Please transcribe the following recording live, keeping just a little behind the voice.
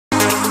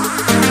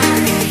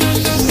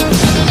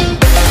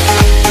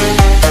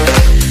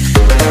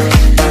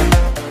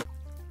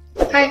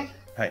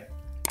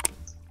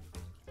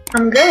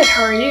I'm good,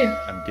 how are you?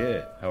 I'm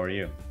good. How are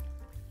you?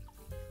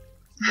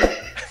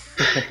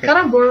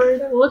 Kinda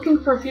bored, looking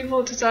for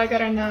people to talk, I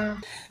don't know.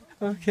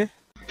 Okay.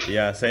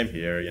 Yeah, same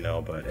here, you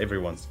know, but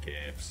everyone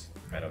skips.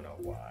 I don't know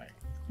why.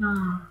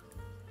 Oh,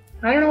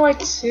 I don't know why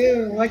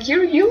too. Like,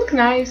 you look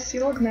nice,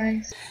 you look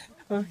nice.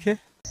 Okay.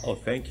 Oh,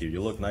 thank you.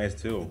 You look nice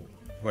too.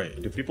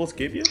 Wait, do people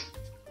skip you?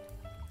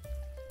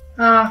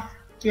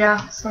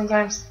 Yeah,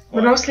 sometimes.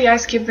 But Why? mostly I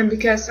skip them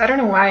because, I don't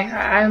know why,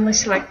 I only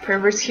see like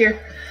perverts here.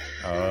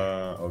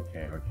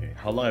 Okay.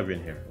 How long have you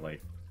been here?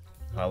 Like,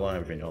 how long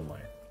have you been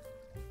online?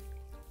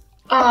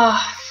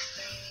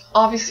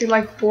 Obviously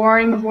like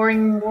boring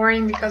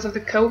because of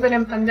the COVID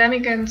and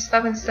pandemic and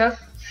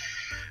stuff.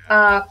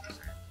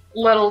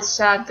 Little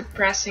sad,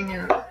 depressing,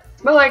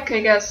 but like, I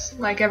guess,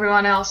 like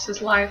everyone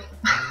else's life.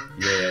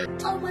 Yeah.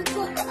 Oh my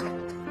god.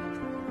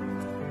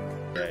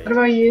 What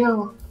about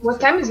you? What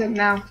time is it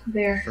now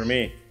there? For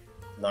me,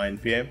 9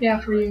 p.m. Yeah,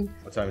 for you.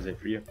 What time is it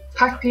for you?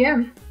 5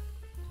 p.m.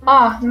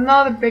 Oh,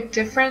 not a big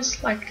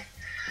difference, like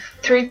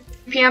 3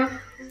 p.m.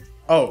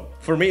 Oh,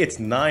 for me it's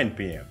 9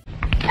 p.m.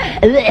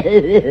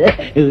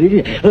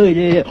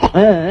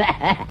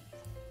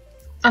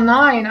 A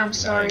 9, I'm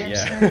sorry. I'm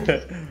sorry.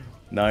 Yeah.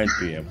 9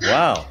 p.m.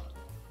 Wow.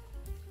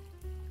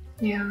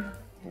 Yeah.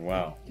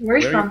 Wow. Where are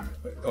you from?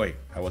 Wait,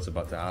 I was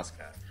about to ask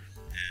that.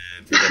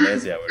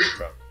 Indonesia, where are you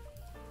from?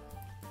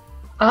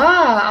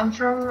 I'm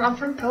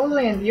from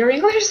Poland. Your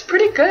English is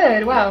pretty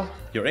good. Wow.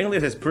 Your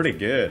English is pretty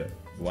good.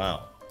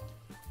 Wow.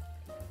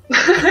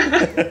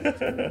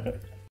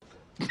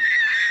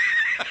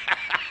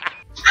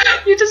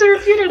 You just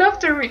repeated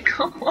after me.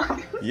 Come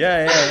on.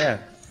 Yeah.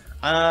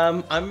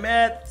 I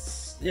met,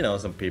 you know,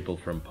 some people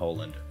from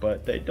Poland,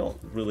 but they don't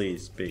really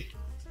speak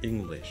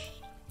English.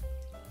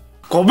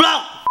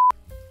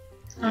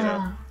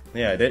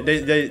 Yeah,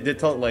 they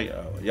talk like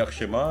jak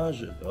się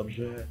masz,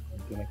 dobrze,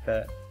 something like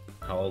that.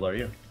 How old are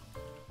you?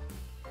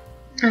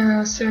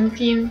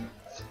 17.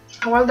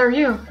 How old are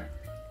you?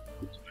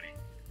 20.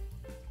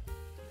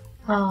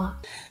 Oh,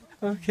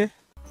 Okay.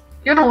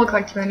 you don't look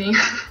like 20.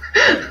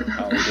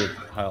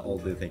 How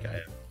old do you think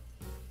I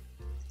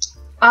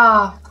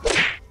am?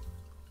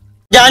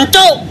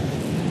 Jancuk!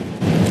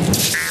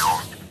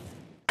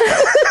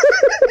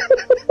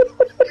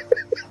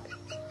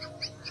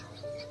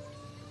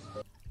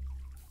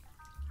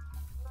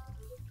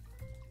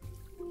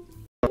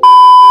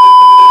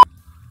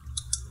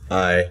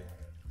 Hi.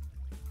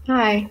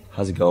 Hi,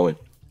 How's it going?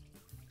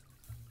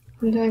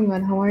 I'm doing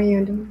good. How are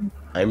you doing?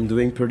 I'm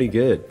doing pretty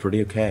good,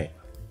 pretty okay.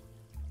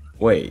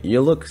 Wait,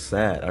 you look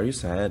sad. Are you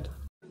sad?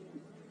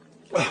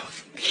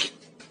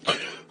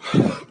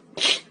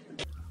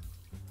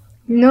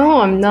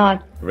 No, I'm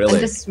not. Really? I'm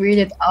just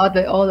weirded out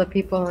by all the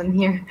people on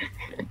here.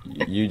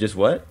 You just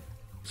what?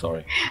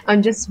 Sorry.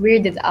 I'm just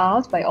weirded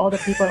out by all the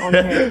people on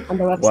here on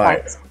the Why?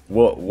 website.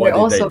 What They're did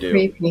also they do?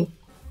 creepy.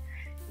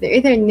 They're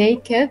either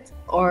naked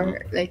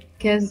or like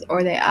kiss,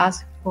 or they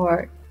ask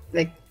for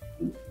like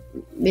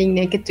being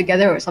naked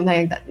together or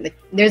something like that. Like,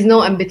 there's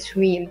no in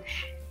between.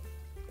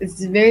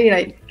 It's very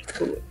like.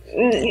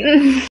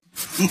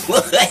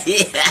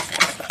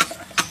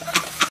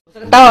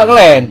 Ketawa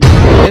kalian?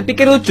 Kalian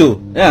pikir lucu?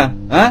 Ya?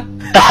 Hah?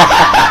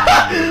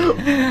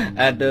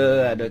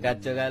 aduh,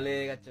 kacau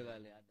kali.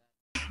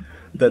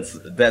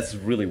 That's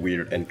really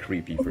weird and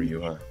creepy for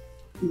you, huh?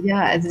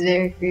 Yeah, it's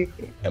very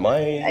creepy. Am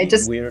I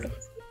just- weird?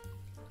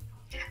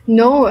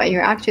 No,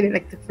 you're actually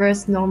like the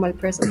first normal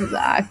person who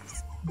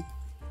acts.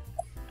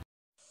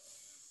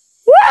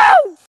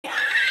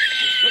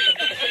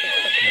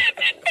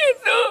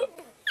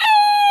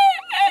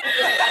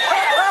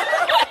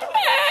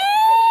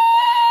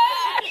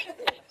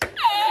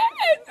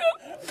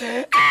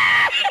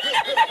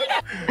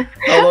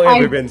 How long have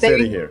you I been think-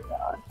 sitting here?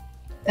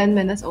 10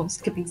 minutes. Oh,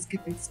 skipping.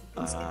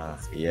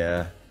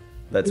 Yeah,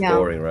 that's Yeah.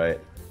 boring, right?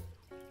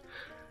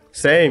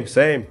 Same.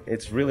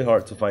 It's really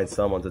hard to find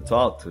someone to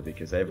talk to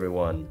because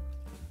everyone,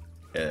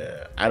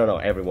 I don't know,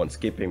 everyone's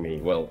skipping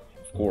me. Well,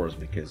 of course,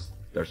 because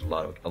there's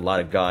a lot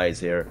of guys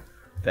here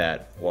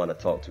that want to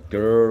talk to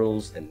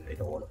girls and they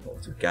don't want to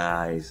talk to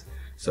guys,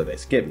 so they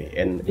skip me.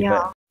 And if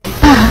Yeah.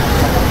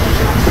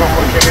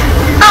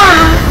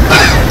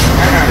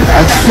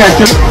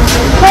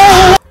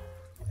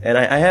 and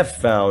I have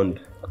found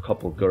a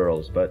couple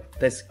girls, but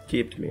they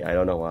skipped me. I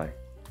don't know why.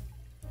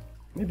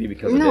 Maybe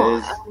because No, it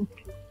is.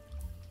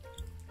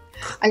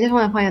 I just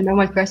want to find a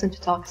normal person to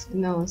talk to.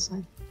 No, it's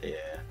like, Yeah.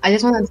 I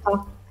just want to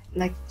talk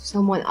like to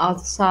someone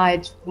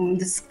outside from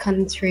this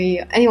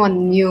country,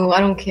 anyone new. I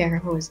don't care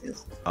who is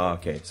this.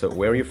 Okay, so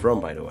where are you from,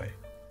 by the way?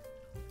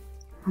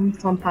 I'm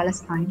from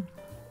Palestine.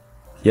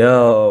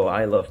 Yo,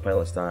 I love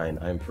Palestine.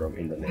 I'm from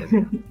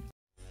Indonesia.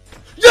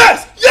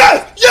 Yes!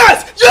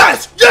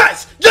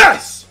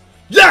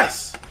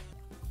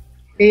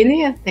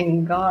 Really?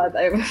 Thank God.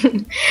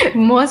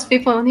 Most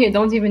people on here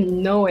don't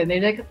even know it.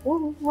 They're like,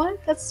 oh, what?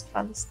 That's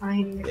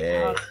Palestine.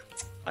 Yeah,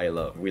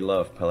 we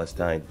love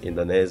Palestine,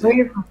 Indonesia. Where are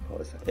you from?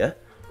 Palestine. Yeah?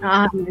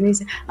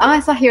 Indonesia.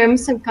 I thought you're a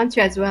Muslim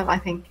country as well, I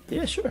think.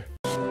 Yeah, sure.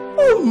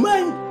 Oh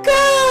my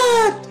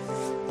god!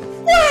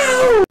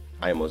 Wow!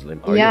 I'm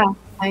Muslim. Are Yeah, you?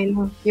 I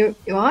know. You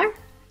are?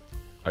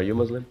 Are you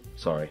Muslim?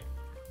 Sorry.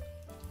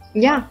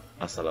 Yeah.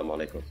 Assalamu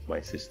alaikum,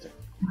 my sister.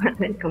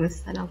 Alaikum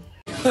assalam.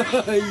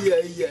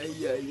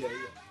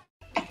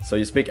 So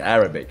you speak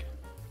Arabic?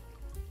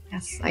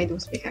 Yes, I do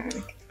speak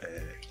Arabic.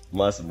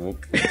 Masmuk.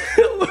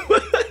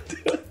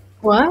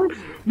 What?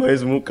 Ma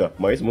ismuka.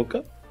 Ma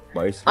ismuka?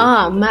 Ma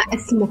ismuka. Ma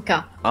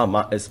ismuka.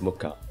 Ma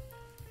ismuka.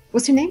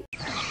 What's your name?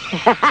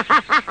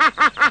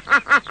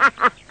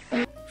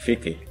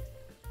 Fiki.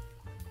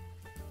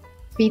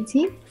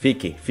 Fiti?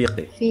 Fiki.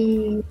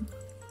 Fiki.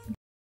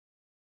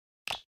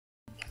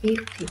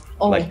 Fiti.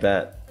 Oh. Like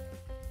that.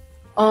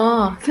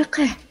 Oh,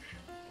 fiqh.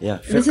 Yeah,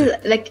 This fiqh.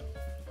 is like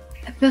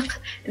fiqh.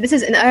 This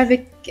is in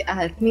Arabic.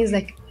 It means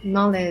like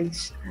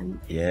knowledge. And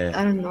Yeah.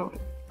 I don't know.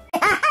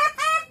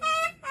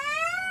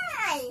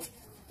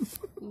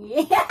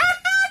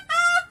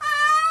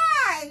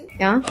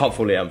 Yeah.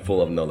 Hopefully I'm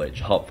full of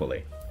knowledge.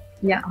 Hopefully.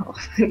 Yeah.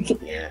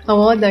 Yeah. How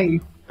old are you?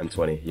 I'm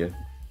 20. You?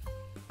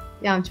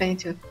 Yeah, I'm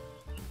 22.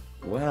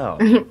 Wow.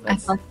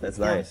 thought- That's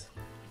yeah. nice.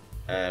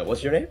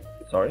 What's your name?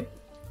 Sorry?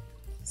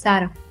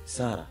 Sarah.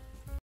 Sarah.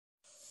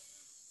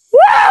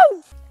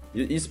 Woo!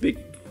 You speak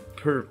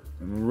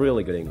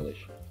really good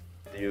English.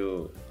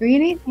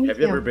 Really? Thank Have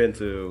you ever been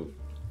to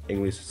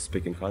English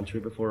speaking country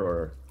before,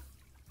 or?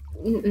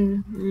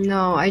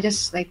 No, I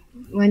just like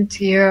went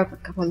to Europe a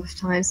couple of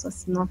times. So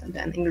it's not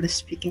an English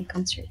speaking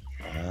country.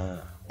 Ah,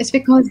 It's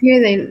because here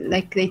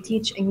they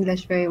teach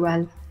English very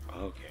well.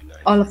 okay, nice.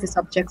 All of the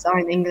subjects are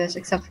in English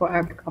except for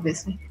Arabic,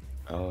 obviously.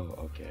 Oh,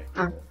 okay.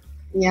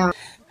 Yeah.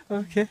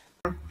 Okay.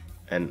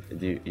 And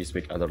do you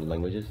speak other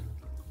languages?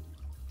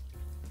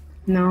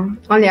 No,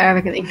 only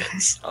Arabic and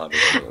English.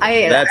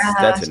 Obviously.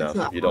 That's enough.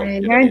 No, You don't. I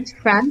You don't learned need-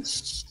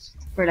 French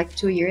for like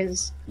 2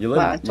 years. You but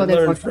I learn. You totally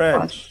learn forgot.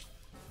 French.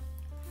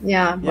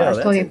 Yeah, but Yeah, I that's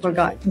totally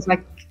forgot. interesting. It's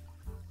like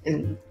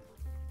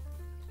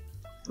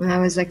when I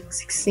was like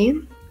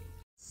 16.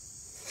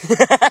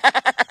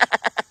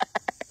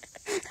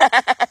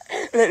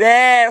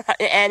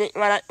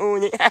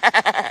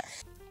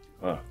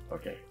 Oh,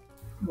 okay.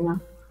 Yeah.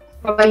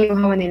 How about you?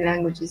 How many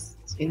languages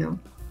do you know?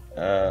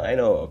 I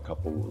know a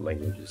couple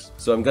languages,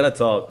 so I'm gonna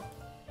talk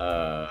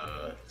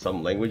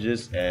some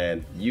languages,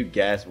 and you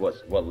guess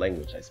what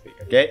language I speak.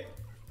 Okay?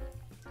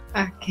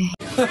 Okay.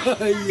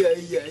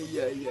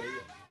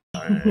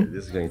 Alright,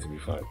 this is going to be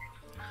fun.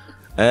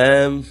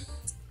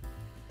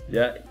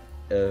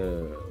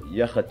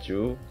 Я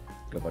хочу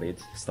говорить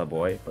с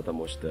тобой,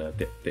 потому что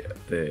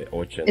ты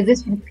очень... Is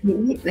this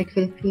Filipino? Like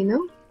Filipino?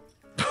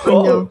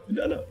 Oh,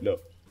 no.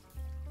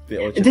 Ты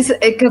очень... This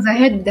because I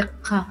heard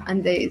دقة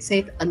and they say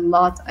it a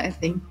lot. I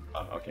think.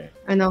 Oh, okay.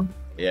 I know.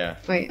 Yeah.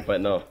 Wait.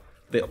 But no.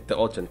 Ты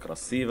очень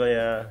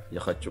красивая. Я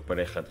хочу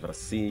приехать в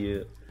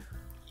Россию.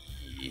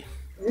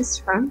 Is this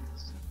French?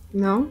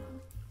 No.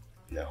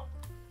 No.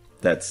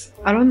 That's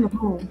I don't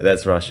know.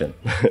 Russian.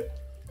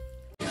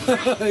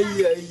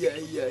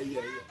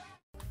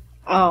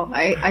 Oh,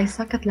 I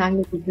suck at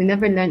languages. We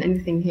never learn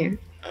anything here.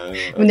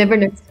 We never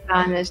learn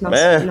Spanish. No.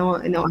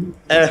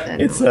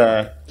 It's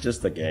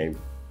just a game.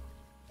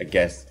 A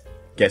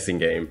guessing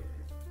game.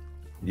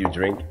 Do you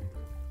drink?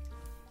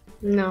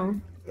 No.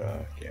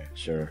 Okay,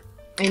 sure.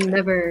 I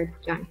never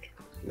drank.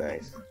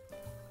 Nice.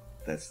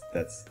 That's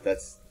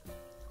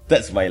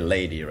my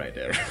lady right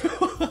there.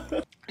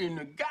 In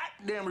the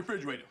goddamn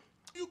refrigerator.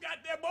 You got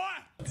that,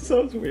 boy?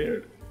 Sounds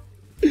weird.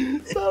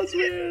 Sounds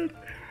weird.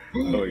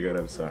 Oh my god,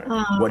 I'm sorry.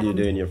 What do you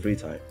do in your free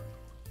time?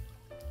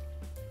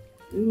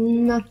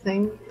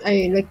 Nothing.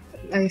 I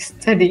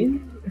study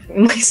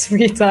in my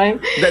free time.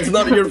 That's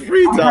not your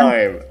free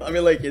time. I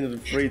mean, like in the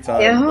free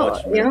time.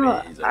 Watch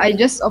movies. I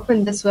just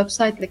opened this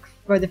website like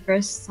for the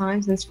first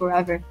time since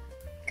forever,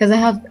 because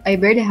I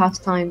barely have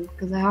time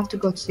because I have to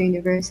go to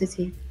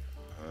university.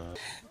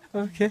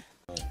 Okay.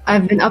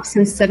 I've been up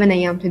since 7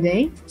 a.m.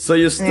 today. So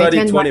you study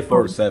turned my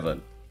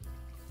 24/7.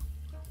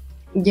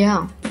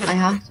 Yeah, I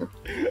have to.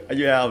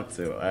 You have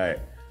to. Alright.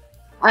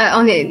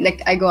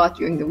 I go out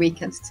during the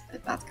weekends.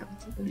 If that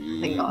counts.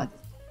 Thank God.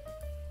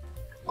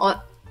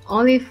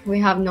 Only if we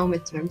have no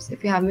midterms.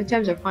 If we have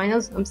midterms or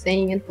finals, I'm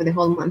staying in for the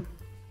whole month.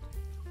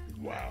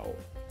 Wow.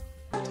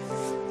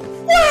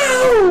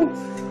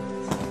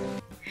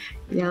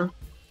 Yeah.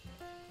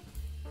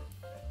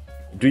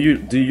 Do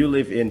you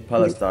live in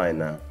Palestine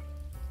now?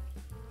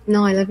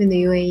 No, I live in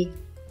the UAE.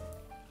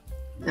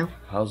 No,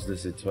 How's the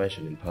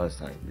situation in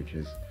Palestine?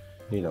 Because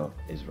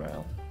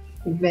Israel.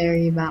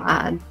 very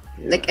bad.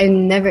 Like I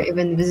never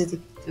even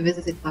visited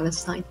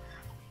Palestine.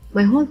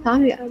 My whole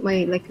family,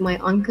 my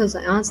uncles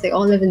and aunts, they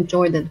all live in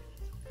Jordan,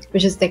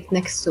 which is like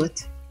next to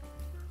it.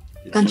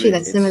 Country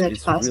that's similar to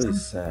It's Palestine. really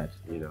sad,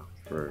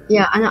 for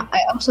Yeah, and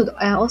I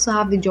also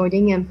have the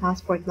Jordanian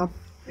passport. Not,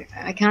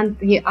 I can't.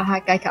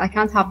 I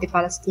can't have the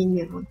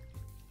Palestinian one.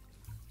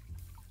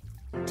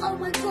 Oh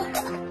my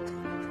god.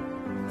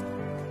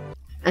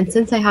 And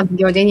since I have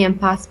the Jordanian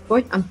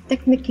passport, I'm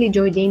technically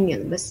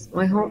Jordanian, but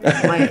my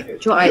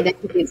true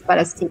identity is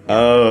Palestinian.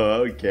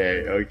 Oh,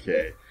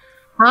 okay.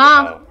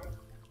 Huh?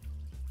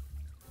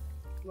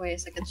 Wait a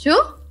second.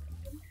 Sure?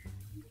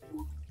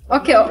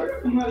 اوكي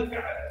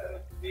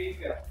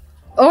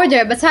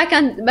order بس هاي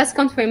كان بس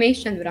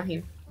confirmation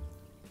ابراهيم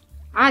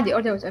عادي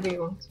order whatever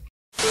you want.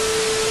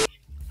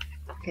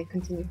 Okay,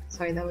 continue.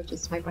 Sorry, that was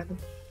just my brother.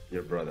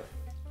 Your brother.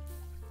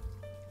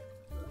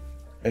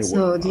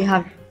 So do you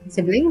have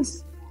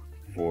siblings?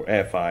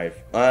 Five.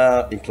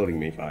 Including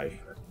me, 5.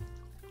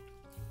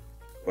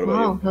 What about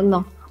Wow,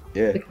 Allah.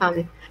 Yeah. Big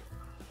family.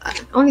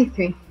 Only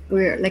 3.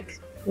 We're like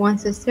 1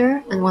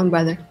 sister and 1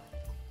 brother.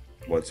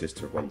 you? 1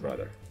 sister, 1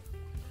 brother.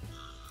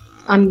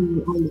 I'm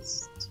the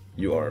oldest.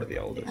 You are the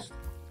oldest.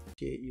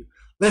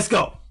 Let's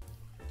go.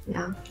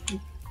 Yeah.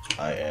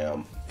 I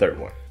am third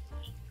one.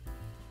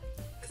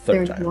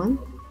 Third child. one?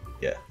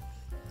 Yeah.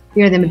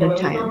 You're the middle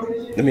child.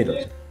 The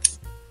middle.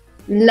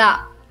 لا.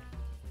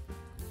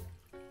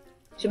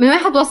 شو من وين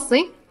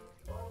حتوصي؟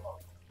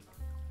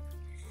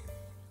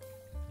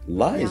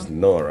 La is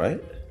no,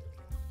 right?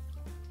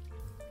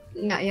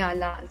 لا يا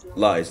لا.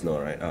 La is no,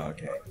 right? Oh,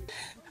 okay.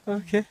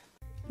 Okay.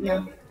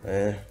 Yeah.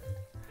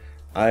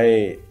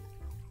 I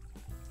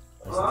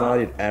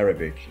studied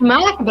Arabic.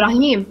 مالك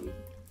إبراهيم?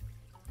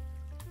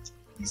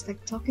 He's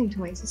like talking to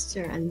my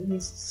sister and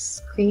he's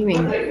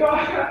screaming.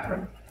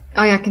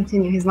 Oh yeah,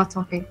 continue. He's not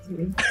talking to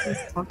me.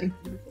 He's talking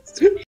to my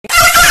sister.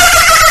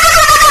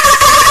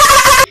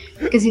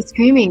 Because he's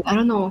screaming. I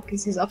don't know.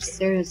 Because he's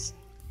upstairs.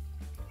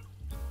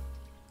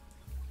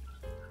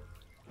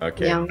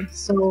 Okay. Yeah.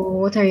 So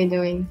what are you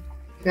doing?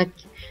 Like,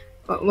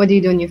 what do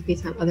you do in your free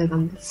time other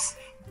than this?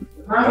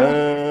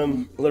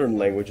 Learn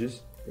languages,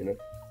 you know.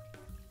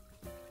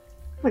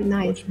 What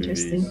nice, Watch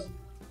interesting. movies.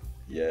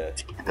 Yeah.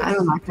 I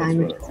don't like that's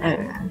languages. what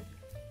I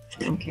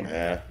don't care.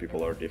 Yeah, people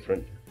are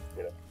different,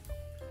 you know.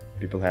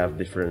 People have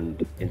different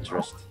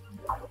interests.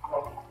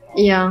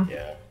 Yeah.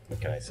 Yeah. What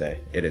can I say?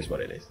 It is what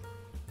it is.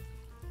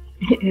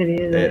 It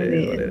is. It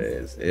is what it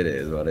is. It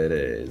is what it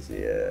is.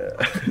 Yeah.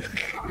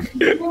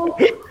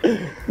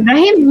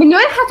 إبراهيم من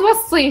وين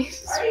حتوصي؟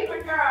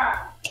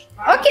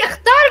 اوكي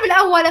اختار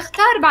بالاول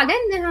اختار بعدين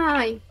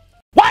نهاي.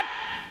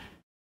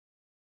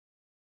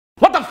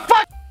 What the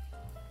fuck?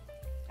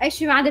 اي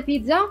شيء ما عدا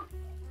بيتزا؟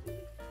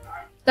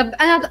 طب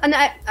انا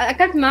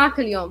اكلت معك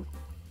اليوم.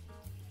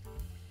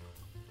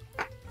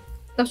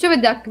 طب شو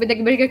بدك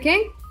برجر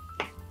كينج؟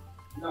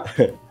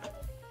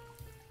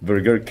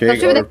 Burger طب King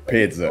شو or بدك؟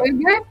 pizza?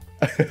 برجر؟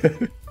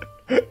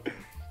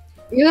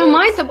 You don't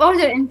mind؟ طب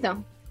اوردر انت.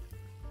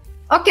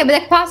 اوكي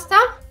بدك باستا؟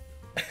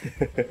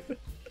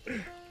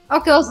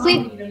 اوكي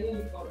وصي.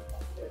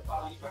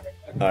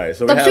 Alright,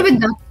 so طب شو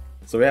بدك؟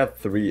 so we have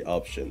 3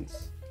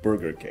 options: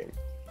 Burger King,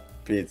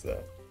 pizza,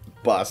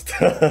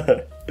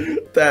 pasta.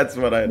 That's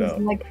what I know.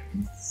 Like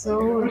so.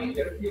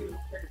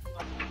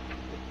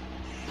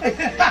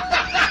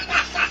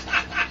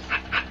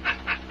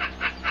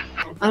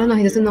 I don't know.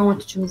 He doesn't know what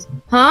to choose.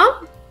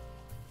 ها؟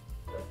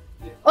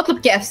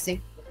 اطلب KFC.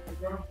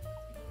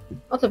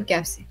 اطلب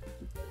KFC.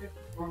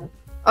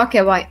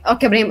 Okay, باي.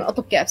 Okay, إبراهيم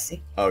اطلب KFC.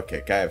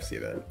 Okay, KFC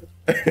then.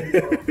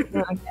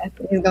 No, okay,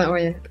 he's gonna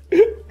order.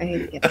 I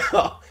hate KFC.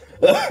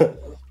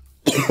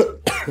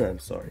 I'm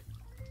sorry.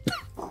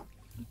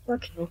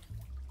 Okay.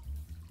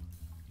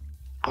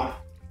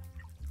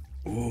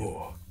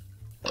 Ooh,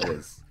 that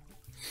is.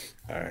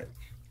 Alright.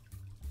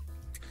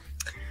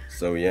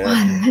 So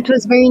yeah. It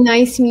was very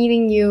nice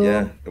meeting you.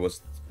 Yeah, it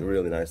was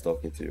really nice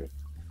talking to you.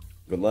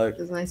 Good luck.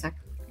 It was nice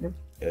actually.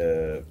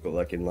 Good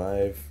luck in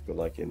life. Good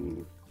luck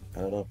in, I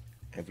don't know,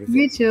 everything.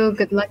 You too.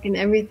 Good luck in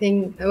everything.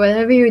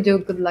 Whatever you do,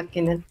 good luck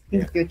in it in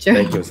the future.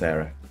 Thank you,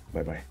 Sarah.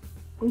 Bye bye.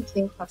 Thank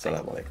you. Bye-bye.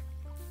 Assalamu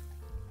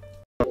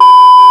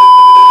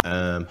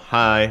alaikum.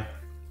 Hi.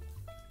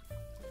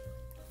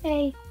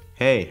 Hey.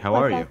 Hey, how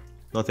What's are you? up?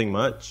 Nothing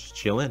much.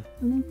 Chilling.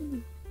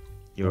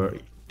 You're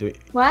doing.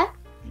 What?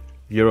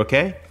 You're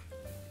okay?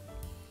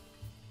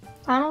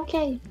 I'm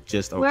okay.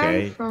 Just okay. Where are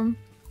you from?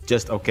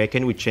 Just okay.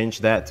 Can we change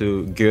that to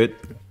good?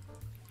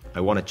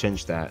 I want to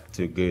change that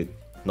to good,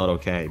 not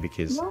okay,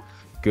 because What?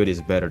 good is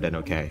better than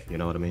okay. You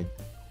know what I mean?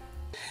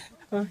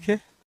 Okay.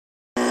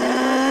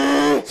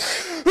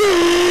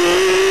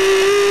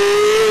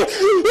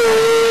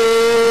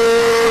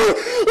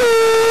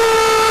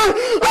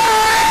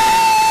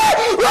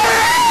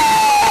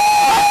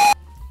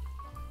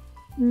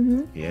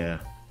 Mm-hmm. Yeah.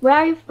 Where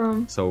are you from?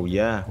 So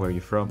yeah, where are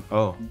you from?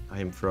 Oh,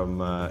 I am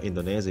from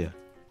Indonesia.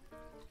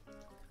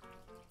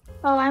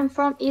 Oh, I'm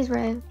from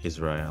Israel.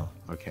 Israel.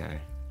 Okay.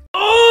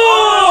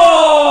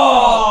 Oh!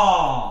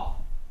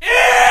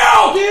 Ew!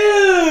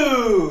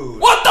 Dude!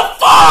 What the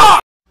fuck?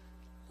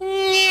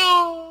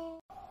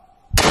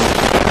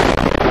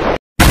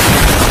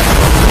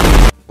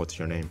 What's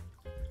your name?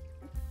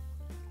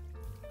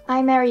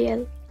 I'm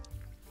Ariel.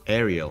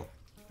 Ariel.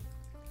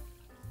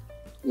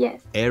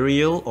 Yes.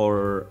 Ariel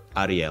or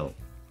Ariel?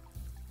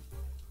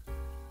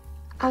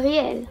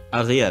 Ariel.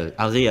 Ariel.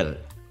 Ariel.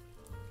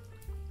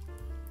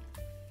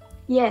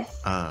 Yes.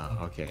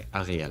 Ah, okay.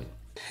 Ariel.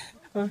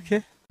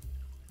 Okay.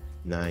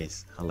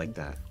 Nice. I like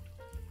that.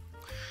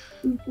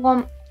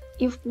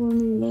 You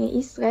from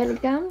Israel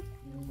again?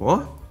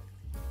 What?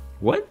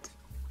 What?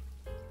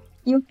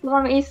 You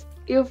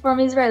from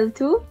Israel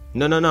too?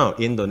 No, no, no.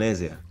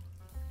 Indonesia.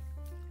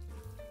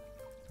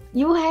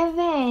 You have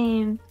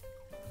a...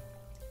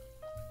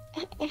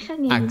 איך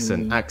אני אגיד את זה?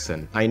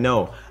 Accent. I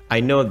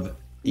know.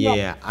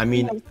 Yeah, I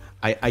mean,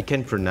 I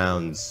can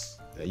pronounce.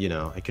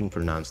 I can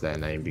pronounce that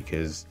name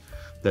because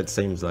that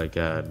seems like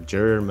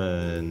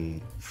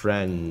German,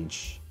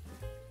 French.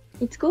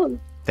 It's good.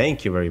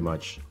 Thank you very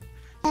much.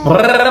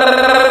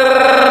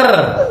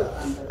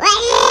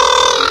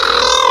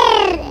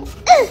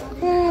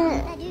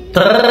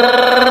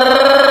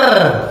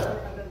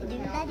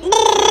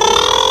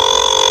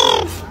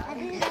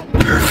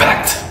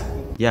 Perfect.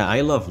 Yeah,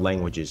 I love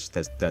languages.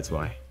 That's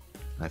why,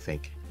 I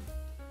think.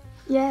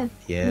 Yeah.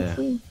 Yeah.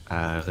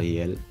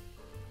 Ariel.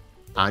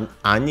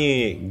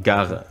 Ani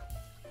gar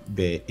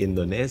be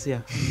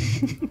Indonesia.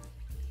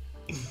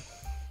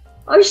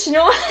 אוי, שנו,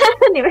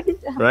 אני ראיתי.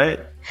 Right?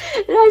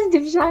 לא, זה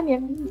דיפשני.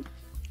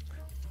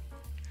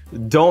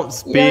 Don't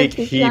speak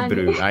Yes,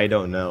 Hebrew. I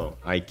don't know.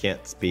 I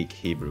can't speak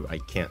Hebrew. I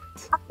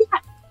can't.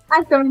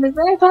 אתה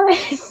מנסה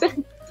לפרש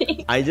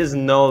אותי. I just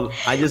know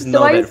So are you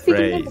that speaking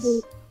phrase.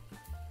 Hebrew?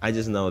 I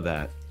just know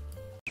that.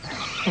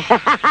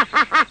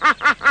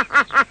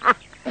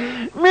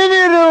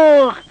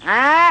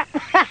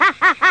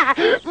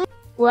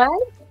 What?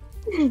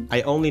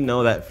 I only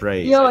know that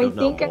phrase. Yo, I I don't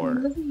know think I'm more.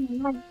 losing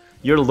my mind.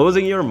 You're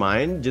losing your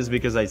mind just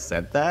because I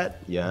said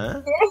that?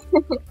 Yeah?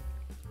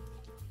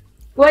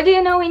 What do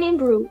you know in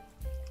Hebrew?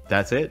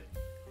 That's it?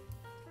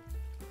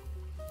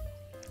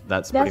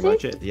 That's That's pretty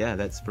much it? Yeah,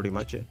 that's pretty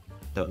much it.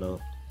 Don't know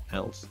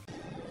else.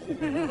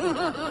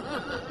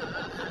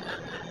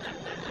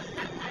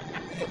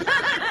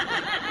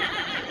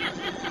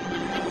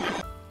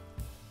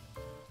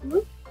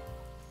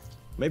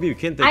 Maybe you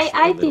can teach I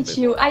a little teach bit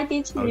you. more. I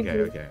teach you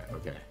Hebrew. Okay.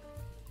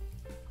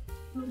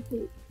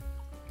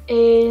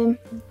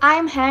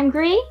 I'm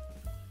hungry.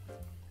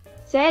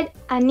 Said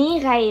אני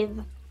רעב.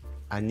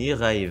 Ani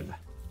raiv.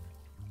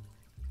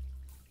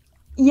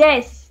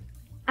 Yes,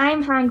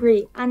 I'm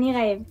hungry. אני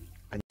רעב.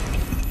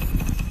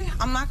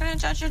 I'm not going to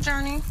judge your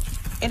journey.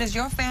 It is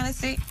your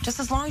fantasy, just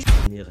as long as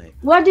Ani raiv.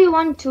 What do you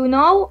want to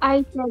know?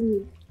 I tell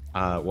you.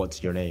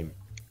 What's your name?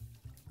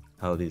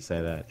 How do you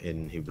say that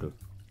in Hebrew?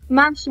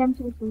 מה השם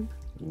שלך?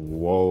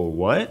 Whoa,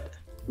 what?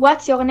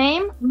 What's your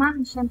name? מה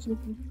השם שלך?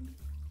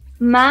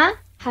 מה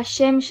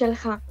השם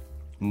שלך?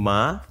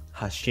 Ma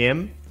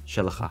Hashem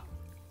Shalcha.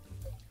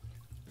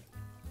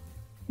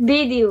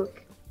 בדיוק.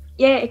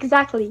 Yeah,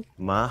 exactly.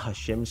 Ma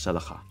Hashem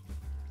Shalcha.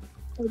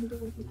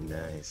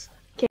 Nice.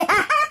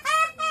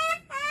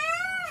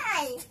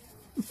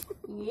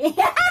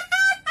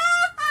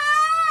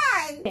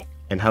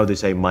 And how do you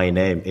say my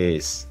name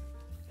is?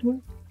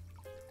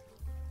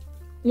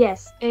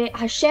 Yes.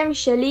 השם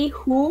שלי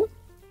הוא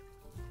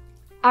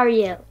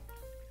אריאל.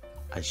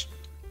 Ash-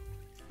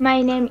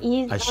 My name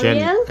is השם-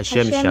 אריאל. השם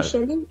השם של-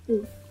 שלי הוא.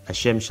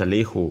 Hashem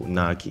Shalihu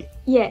Naki.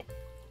 Yeah.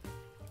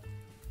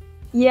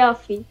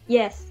 יופי.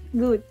 Yes.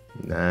 Good.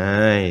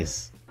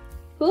 Nice.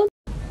 Good.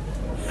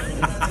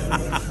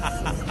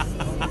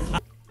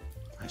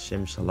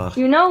 Hashem Shalach.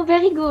 You know,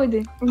 very good.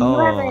 And you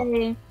Oh. have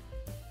a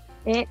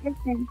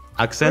accent.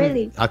 Accent?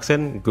 Really?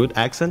 Accent? Good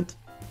accent?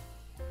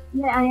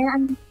 Yeah,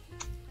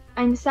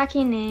 I'm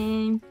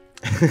sucking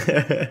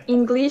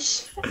English.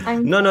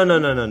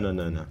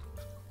 No.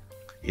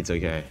 It's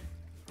okay.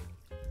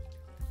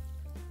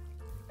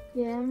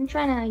 Yeah, I'm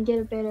trying to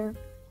get better.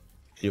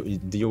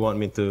 Do you want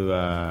me to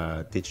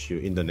teach you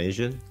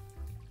Indonesian?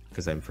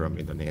 Because I'm from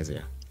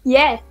Indonesia.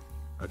 Yes.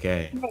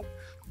 Okay.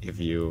 Yes.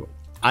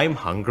 I'm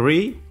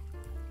hungry.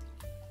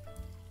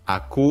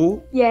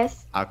 Aku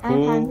Yes. Aku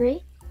I'm hungry.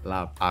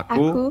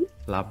 Aku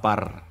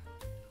lapar.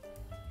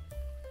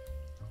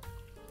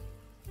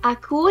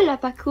 Aku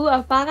lapaku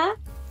apara.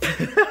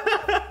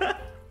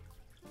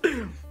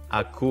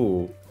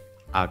 Aku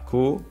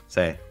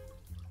say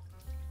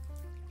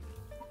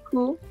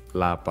Aku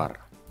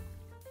lapar.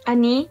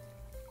 ani.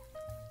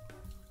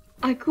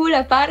 Aku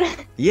lapar.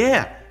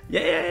 Yeah.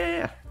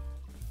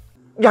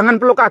 Jangan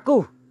peluk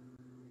aku.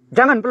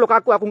 Jangan peluk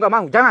aku nggak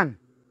mau. Jangan.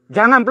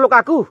 Jangan peluk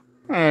aku.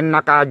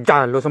 Enak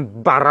aja lo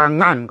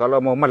sembarangan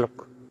kalau mau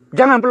meluk.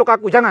 Jangan peluk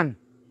aku, jangan.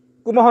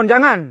 Kumohon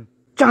jangan.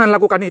 Jangan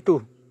lakukan itu.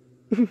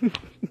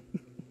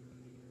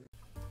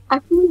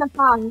 Aku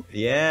lapar.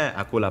 Yeah,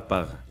 aku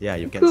lapar. Yeah,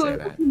 you can Cool. say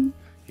that.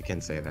 You can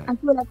say that.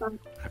 Aku lapar.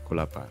 Aku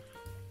lapar.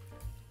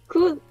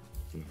 Cool.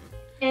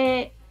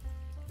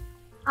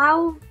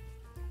 How?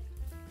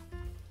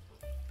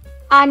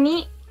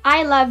 Ani,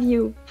 I love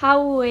you.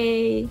 How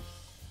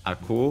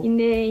Aku. in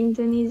the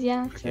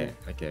Indonesia? Okay.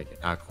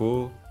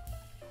 Aku.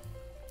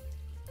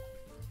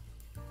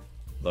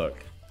 Look.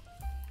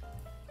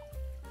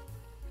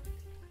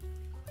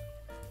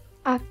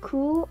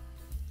 Aku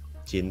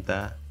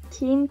Cinta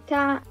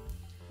cinta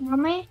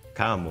namanya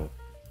kamu.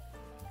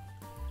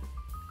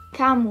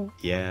 kamu.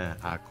 Yeah,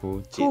 aku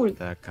Cool.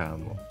 cinta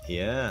kamu.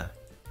 Yeah.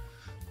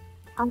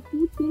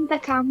 Aku cinta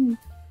kamu.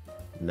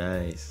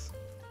 Nice.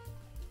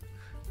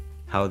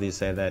 How do you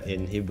say that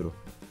in Hebrew?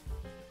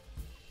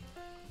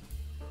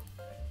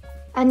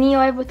 אני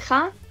אוהב אותך.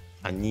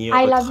 Ani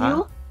I love otcha? you.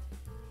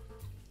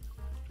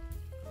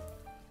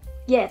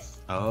 Yes.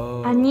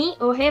 Oh. אני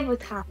אוהב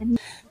אותך.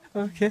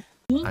 Okay.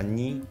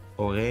 Annie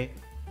aurait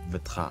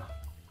votre.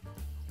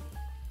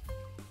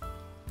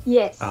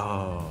 Yes.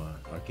 Oh,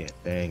 okay.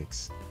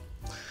 Thanks.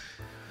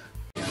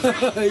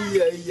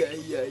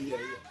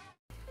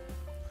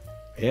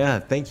 Yeah,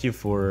 thank you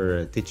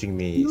for teaching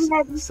me You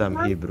have some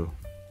Instagram? Hebrew.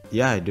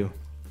 Yeah, I do.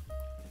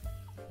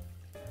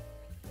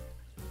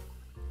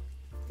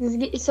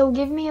 So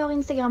give me your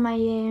Instagram.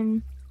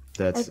 I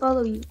That's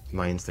follow you.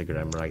 my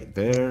Instagram right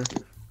there.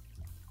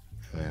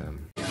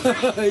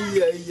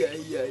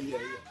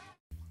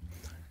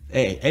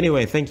 Hey,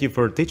 anyway, thank you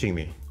for teaching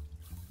me.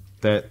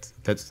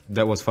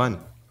 That was fun.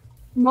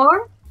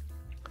 More?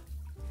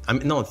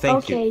 No,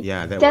 thank Okay. you.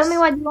 Yeah, that Tell was. me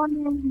what you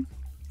want.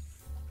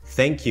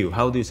 Thank you.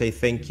 How do you say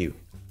thank you?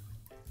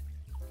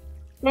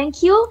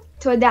 Thank you.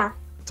 Toda.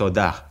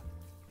 Toda.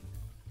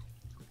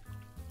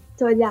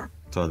 Toda.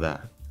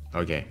 Toda.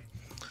 Okay.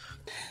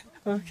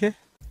 Okay.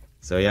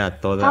 So yeah,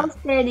 toda. How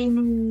said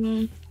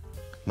in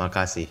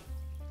Makasih.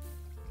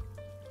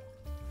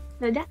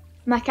 Toda?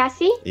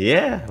 Makasih?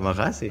 Yeah,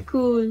 makasih.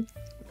 Cool.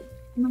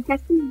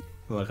 Makasih.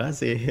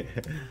 Makasih.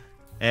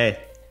 Hey,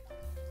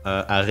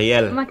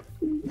 Ariel,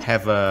 Makasih.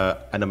 have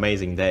an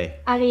amazing day.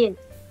 Ariel.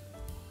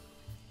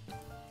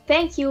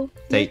 Thank you.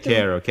 Take You too.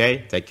 care,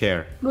 okay? Take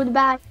care.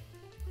 Goodbye.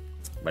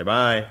 Bye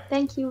bye.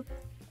 Thank you.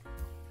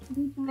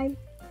 Goodbye.